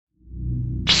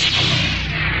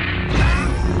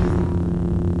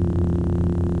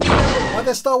Hi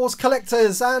there Star Wars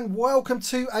collectors, and welcome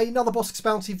to another Bossk's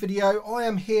Bounty video. I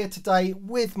am here today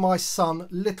with my son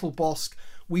Little Bossk.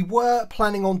 We were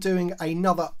planning on doing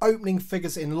another opening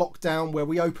figures in lockdown where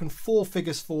we open 4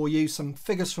 figures for you, some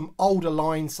figures from older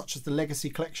lines such as the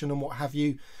Legacy collection and what have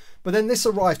you. But then this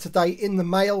arrived today in the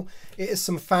mail. It is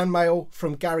some fan mail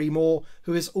from Gary Moore,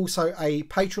 who is also a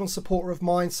Patreon supporter of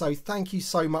mine, so thank you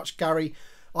so much, Gary.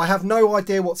 I have no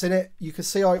idea what's in it. You can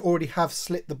see I already have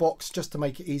slit the box just to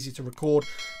make it easy to record,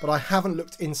 but I haven't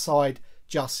looked inside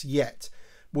just yet.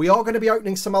 We are going to be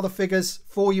opening some other figures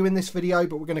for you in this video,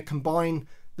 but we're going to combine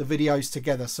the videos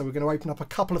together. So we're going to open up a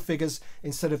couple of figures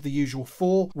instead of the usual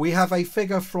 4. We have a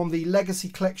figure from the Legacy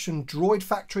Collection Droid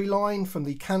Factory line, from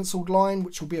the cancelled line,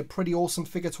 which will be a pretty awesome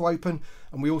figure to open.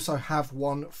 And we also have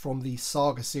one from the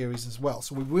Saga series as well.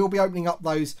 So we will be opening up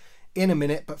those in a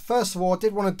minute. But first of all, I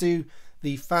did want to do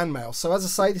the fan mail. So as I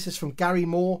say, this is from Gary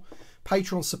Moore,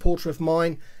 Patreon supporter of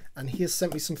mine, and he has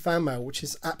sent me some fan mail, which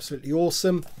is absolutely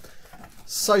awesome.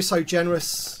 So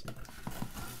generous,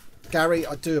 Gary.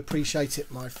 I do appreciate it,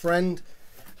 my friend.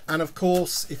 And of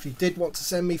course, if you did want to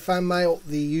send me fan mail,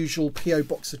 the usual PO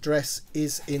box address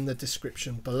is in the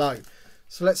description below.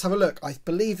 So let's have a look. I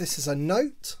believe this is a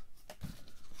note.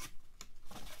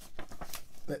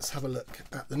 Let's have a look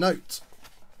at the note.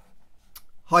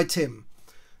 Hi Tim.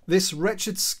 This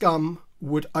wretched scum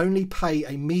would only pay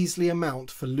a measly amount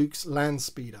for Luke's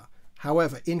Landspeeder.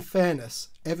 However, in fairness,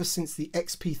 ever since the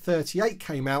XP38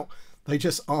 came out, they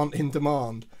just aren't in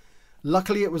demand.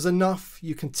 Luckily it was enough.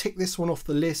 You can tick this one off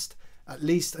the list, at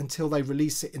least until they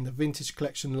release it in the Vintage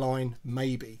Collection line,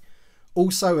 maybe.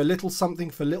 Also, a little something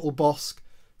for Little Bossk.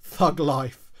 Thug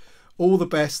life. All the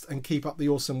best and keep up the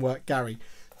awesome work, Gary.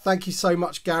 Thank you so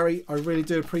much, Gary. I really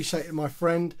do appreciate it, my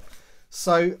friend.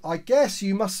 So I guess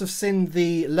you must have seen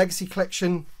the Legacy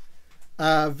Collection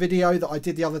video that I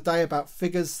did the other day about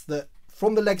figures that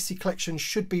from the Legacy Collection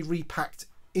should be repacked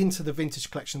into the Vintage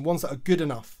Collection, ones that are good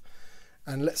enough.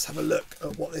 And let's have a look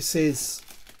at what this is.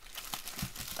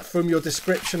 From your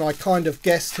description, I kind of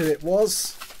guessed who it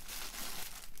was.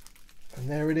 And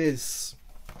there it is.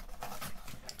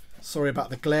 Sorry about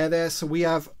the glare there. So we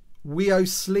have Wio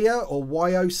Slayer or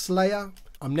Wio Slayer.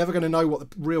 I'm never going to know what the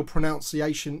real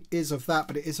pronunciation is of that,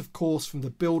 but it is, of course, from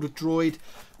the Build-A-Droid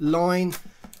line.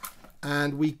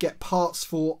 And we get parts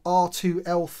for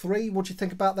R2L3. What do you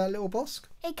think about that, Little Bossk?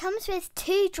 It comes with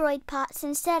 2 droid parts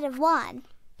instead of 1.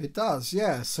 It does,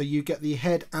 yeah. So you get the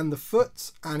head and the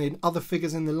foot, and in other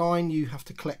figures in the line, you have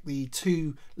to collect the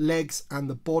 2 legs and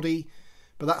the body.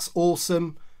 But that's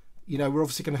awesome. You know, we're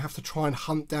obviously going to have to try and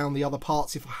hunt down the other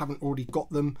parts if I haven't already got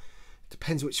them.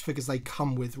 Depends which figures they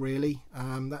come with, really.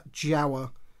 That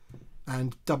Jawa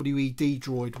and WED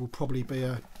droid will probably be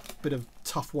a bit of a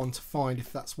tough one to find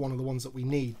if that's one of the ones that we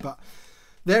need. But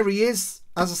there he is.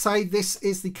 As I say, this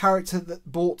is the character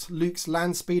that bought Luke's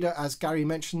Landspeeder, as Gary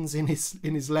mentions in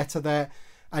his letter there.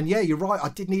 And yeah, you're right. I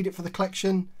did need it for the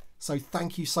collection. So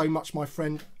thank you so much, my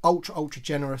friend. Ultra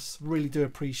generous. Really do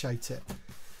appreciate it.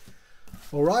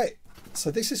 All right.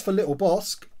 So this is for Little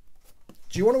Bossk.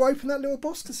 Do you want to open that, Little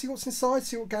Bossk, to see what's inside?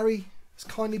 See what Gary has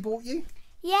kindly bought you?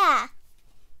 Yeah.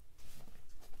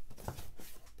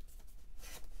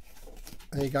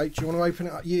 There you go. Do you want to open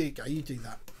it up? You go. You do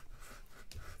that.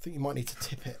 I think you might need to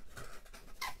tip it.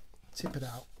 Tip it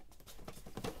out.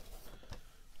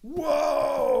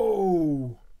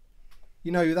 Whoa!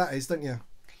 You know who that is, don't you?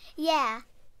 Yeah.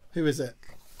 Who is it?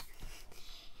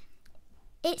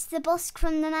 It's the Bossk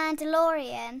from The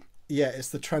Mandalorian. Yeah, it's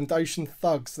the Trandoshan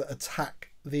thugs that attack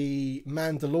the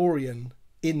Mandalorian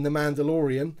in The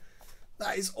Mandalorian.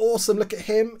 That is awesome. Look at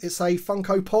him. It's a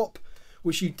Funko Pop,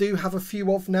 which you do have a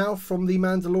few of now from The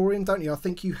Mandalorian, don't you? I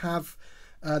think you have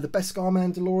the Beskar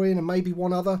Mandalorian and maybe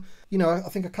one other. You know, I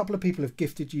think a couple of people have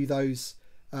gifted you those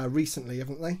recently,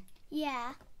 haven't they?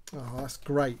 Yeah. Oh, that's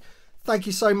great. Thank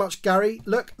you so much, Gary.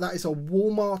 Look, that is a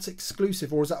Walmart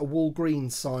exclusive, or is that a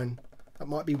Walgreens sign? That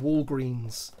might be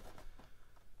Walgreens.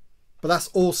 But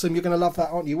that's awesome. You're going to love that,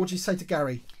 aren't you? What do you say to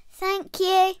Gary? Thank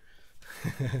you.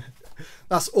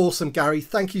 That's awesome, Gary.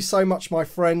 Thank you so much, my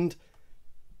friend.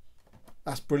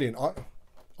 That's brilliant. I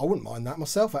wouldn't mind that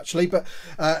myself, actually. But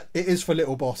it is for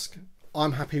Little Bossk.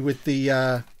 I'm happy with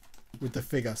the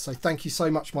figure. So thank you so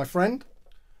much, my friend.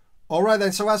 All right,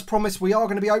 then. So as promised, we are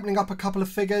going to be opening up a couple of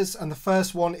figures. And the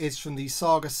first one is from the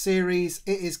Saga series.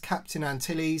 It is Captain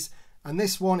Antilles. And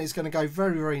this one is going to go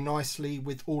very nicely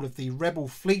with all of the Rebel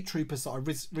Fleet Troopers that I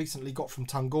recently got from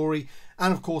Tungori.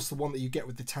 And of course the one that you get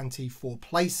with the Tantive 4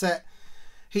 playset.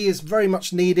 He is very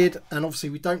much needed, and obviously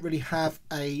we don't really have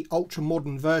a ultra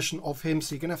modern version of him.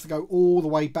 So you're going to have to go all the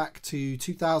way back to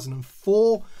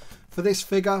 2004 for this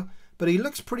figure. but he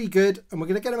looks pretty good, and we're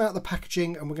going to get him out of the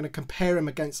packaging and we're going to compare him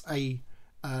against a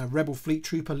Rebel Fleet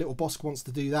Trooper. Little Bossk wants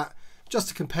to do that just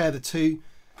to compare the two.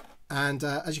 And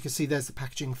as you can see, there's the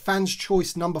packaging. Fans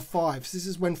Choice number 5. So this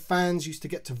is when fans used to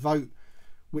get to vote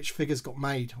which figures got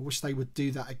made. I wish they would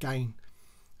do that again.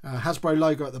 Hasbro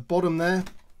logo at the bottom there,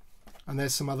 and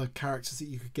there's some other characters that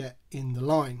you could get in the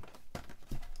line.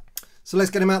 So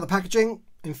let's get him out of the packaging.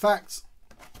 In fact,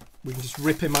 we can just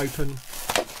rip him open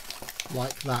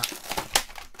like that.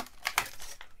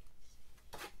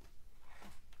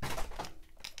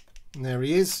 And there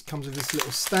he is, comes with this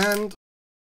little stand.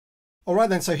 Alright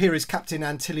then, so here is Captain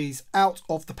Antilles out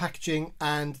of the packaging,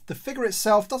 and the figure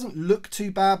itself doesn't look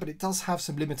too bad, but it does have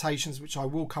some limitations which I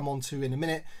will come on to in a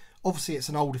minute. Obviously it's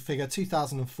an older figure,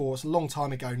 2004, it's a long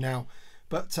time ago now,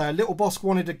 but Little Bossk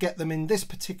wanted to get them in this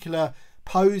particular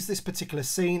pose, this particular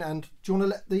scene, and do you want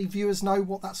to let the viewers know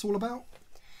what that's all about?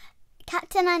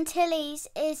 Captain Antilles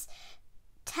is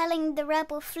telling the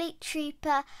Rebel Fleet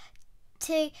Trooper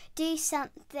to do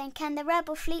something, and the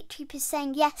Rebel Fleet Trooper is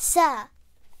saying, "Yes, sir."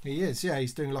 He is, yeah,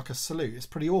 he's doing like a salute. It's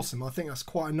pretty awesome. I think that's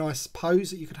quite a nice pose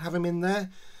that you could have him in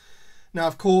there. Now,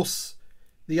 of course,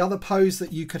 the other pose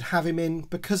that you could have him in,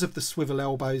 because of the swivel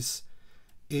elbows,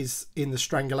 is in the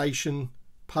strangulation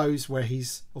pose, where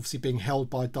he's obviously being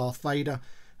held by Darth Vader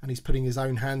and he's putting his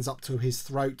own hands up to his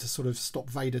throat to sort of stop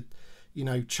Vader, you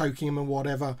know, choking him and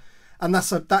whatever. And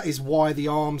that is why the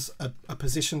arms are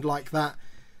positioned like that.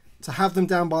 To have them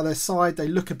down by their side, they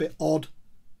look a bit odd,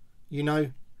 you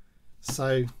know.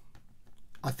 So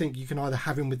I think you can either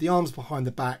have him with the arms behind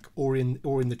the back or in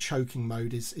the choking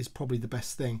mode is probably the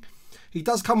best thing. He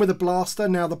does come with a blaster.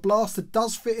 Now the blaster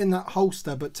does fit in that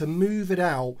holster, but to move it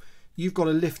out, you've got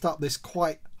to lift up this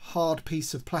quite hard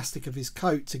piece of plastic of his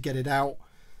coat to get it out.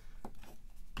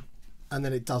 And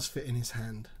then it does fit in his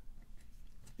hand.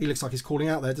 He looks like he's calling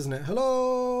out there, doesn't it?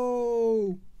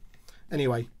 Hello!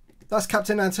 Anyway, that's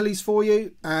Captain Antilles for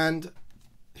you, and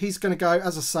he's going to go,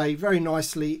 as I say, very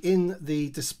nicely in the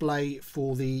display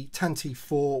for the Tantive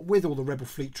 4 with all the Rebel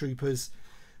Fleet Troopers.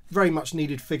 Very much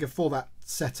needed figure for that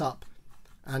setup.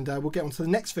 And we'll get on to the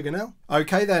next figure now.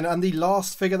 Okay then, and the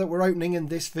last figure that we're opening in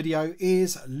this video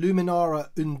is Luminara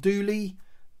Unduli.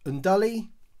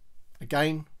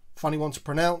 Again, funny one to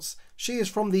pronounce. She is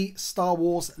from the Star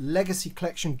Wars Legacy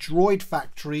Collection Droid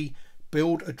Factory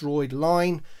Build a Droid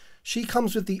line. She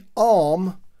comes with the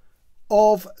arm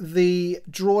of the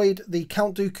droid, the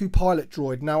Count Dooku pilot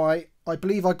droid. Now I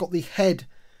believe I got the head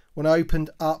when I opened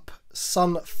up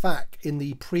Sun Fac in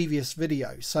the previous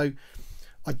video. So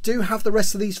I do have the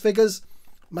rest of these figures.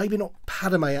 Maybe not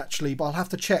Padme actually, but I'll have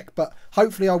to check. But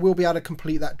hopefully I will be able to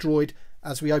complete that droid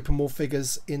as we open more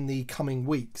figures in the coming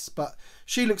weeks. But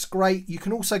she looks great. You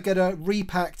can also get her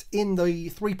repacked in the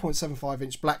 3.75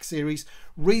 inch Black Series.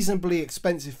 Reasonably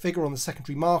expensive figure on the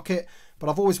secondary market, but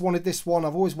I've always wanted this one.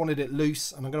 I've always wanted it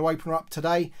loose, and I'm going to open her up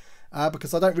today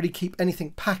because I don't really keep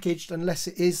anything packaged unless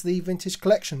it is the vintage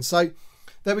collection. So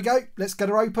there we go. Let's get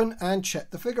her open and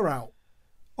check the figure out.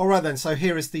 Alright then, so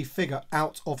here is the figure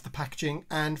out of the packaging,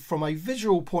 and from a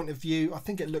visual point of view, I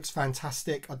think it looks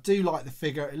fantastic. I do like the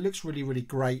figure. It looks really, really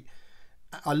great.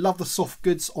 I love the soft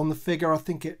goods on the figure. I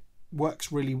think it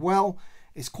works really well.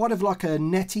 It's quite of like a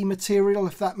netty material,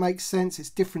 if that makes sense. It's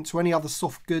different to any other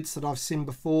soft goods that I've seen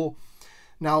before.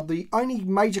 Now, the only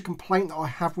major complaint that I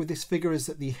have with this figure is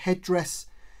that the headdress,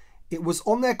 it was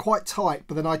on there quite tight,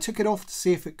 but then I took it off to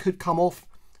see if it could come off,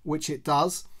 which it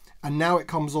does. And now it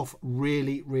comes off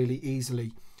really, really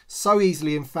easily. So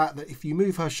easily, in fact, that if you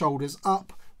move her shoulders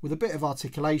up with a bit of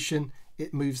articulation,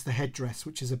 it moves the headdress,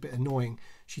 which is a bit annoying.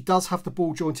 She does have the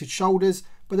ball jointed shoulders,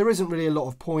 but there isn't really a lot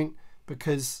of point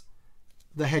because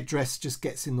the headdress just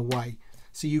gets in the way.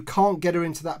 So you can't get her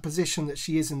into that position that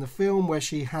she is in the film, where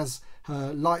she has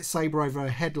her lightsaber over her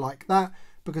head like that,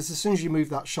 because as soon as you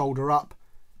move that shoulder up,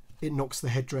 it knocks the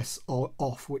headdress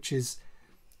off, which is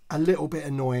a little bit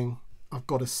annoying, I've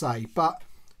got to say. But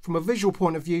from a visual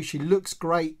point of view, she looks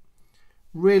great,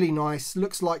 really nice,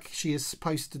 looks like she is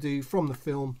supposed to do from the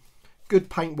film. Good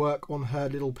paintwork on her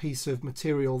little piece of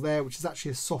material there, which is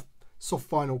actually a soft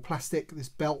vinyl plastic, this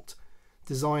belt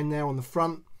design there on the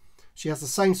front. She has the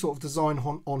same sort of design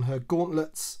on her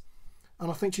gauntlets, and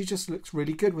I think she just looks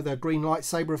really good with her green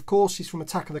lightsaber. Of course, she's from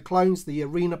Attack of the Clones, the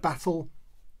arena battle.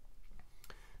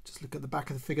 Just look at the back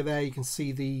of the figure there. You can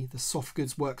see the soft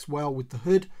goods works well with the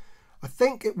hood. I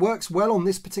think it works well on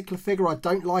this particular figure. I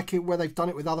don't like it where they've done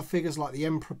it with other figures like the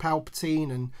Emperor Palpatine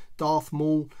and Darth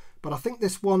Maul, but I think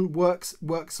this one works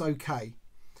okay.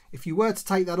 If you were to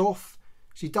take that off,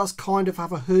 she does kind of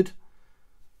have a hood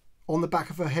on the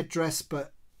back of her headdress,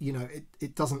 but you know,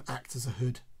 it doesn't act as a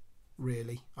hood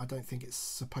really. I don't think it's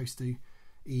supposed to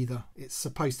either. It's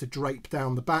supposed to drape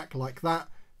down the back like that,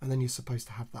 and then you're supposed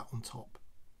to have that on top.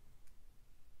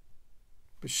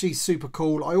 But she's super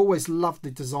cool. I always loved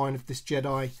the design of this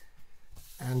Jedi,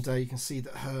 and you can see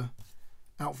that her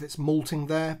outfit's molting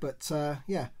there. But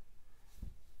yeah,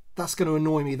 that's going to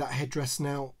annoy me, that headdress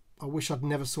now. I wish I'd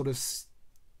never sort of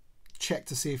checked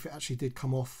to see if it actually did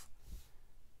come off.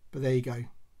 But there you go.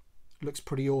 Looks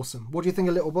pretty awesome. What do you think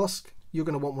of Little Bossk? You're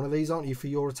going to want one of these, aren't you, for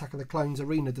your Attack of the Clones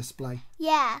arena display?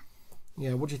 Yeah.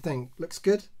 Yeah, what do you think? Looks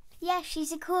good? Yeah,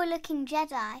 she's a cool looking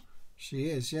Jedi. She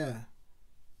is, yeah.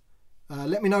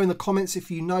 Let me know in the comments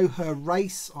if you know her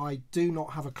race. I do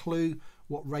not have a clue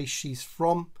what race she's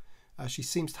from. She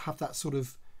seems to have that sort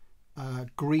of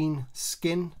green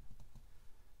skin.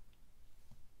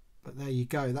 But there you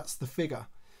go, that's the figure.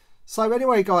 So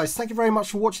anyway, guys, thank you very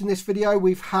much for watching this video.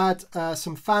 We've had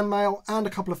some fan mail and a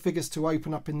couple of figures to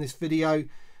open up in this video.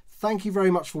 Thank you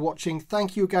very much for watching.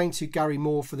 Thank you again to Gary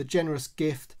Moore for the generous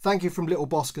gift. Thank you from Little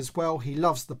Bossk as well. He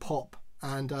loves the pop,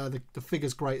 and the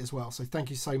figure's great as well. So thank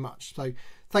you so much. So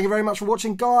thank you very much for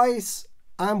watching, guys,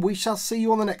 and we shall see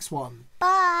you on the next one.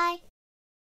 Bye.